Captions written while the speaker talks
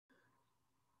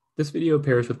This video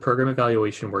pairs with Program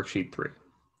Evaluation Worksheet 3.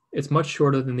 It's much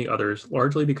shorter than the others,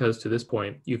 largely because to this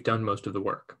point, you've done most of the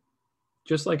work.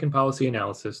 Just like in policy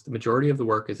analysis, the majority of the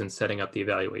work is in setting up the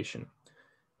evaluation.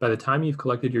 By the time you've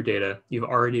collected your data, you've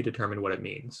already determined what it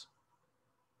means.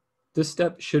 This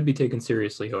step should be taken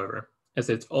seriously, however, as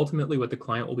it's ultimately what the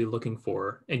client will be looking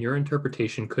for, and your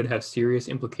interpretation could have serious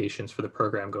implications for the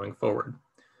program going forward.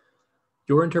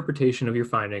 Your interpretation of your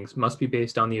findings must be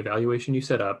based on the evaluation you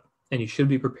set up, and you should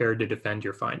be prepared to defend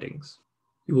your findings.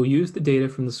 You will use the data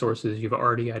from the sources you've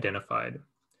already identified.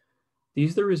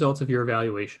 These are the results of your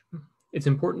evaluation. It's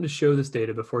important to show this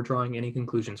data before drawing any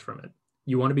conclusions from it.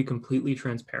 You want to be completely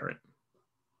transparent.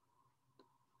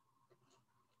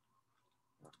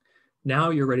 Now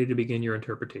you're ready to begin your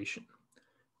interpretation.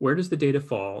 Where does the data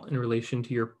fall in relation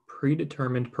to your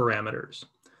predetermined parameters?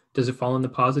 Does it fall in the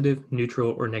positive,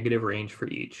 neutral, or negative range for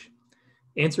each?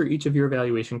 Answer each of your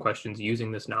evaluation questions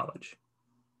using this knowledge.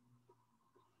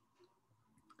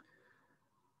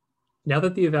 Now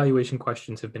that the evaluation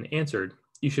questions have been answered,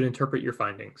 you should interpret your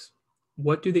findings.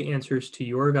 What do the answers to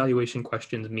your evaluation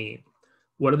questions mean?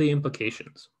 What are the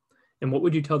implications? And what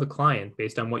would you tell the client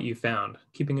based on what you found,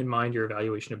 keeping in mind your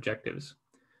evaluation objectives?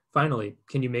 Finally,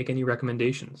 can you make any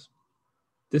recommendations?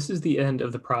 This is the end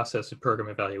of the process of program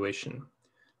evaluation.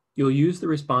 You'll use the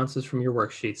responses from your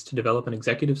worksheets to develop an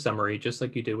executive summary just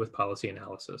like you did with policy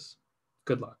analysis.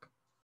 Good luck.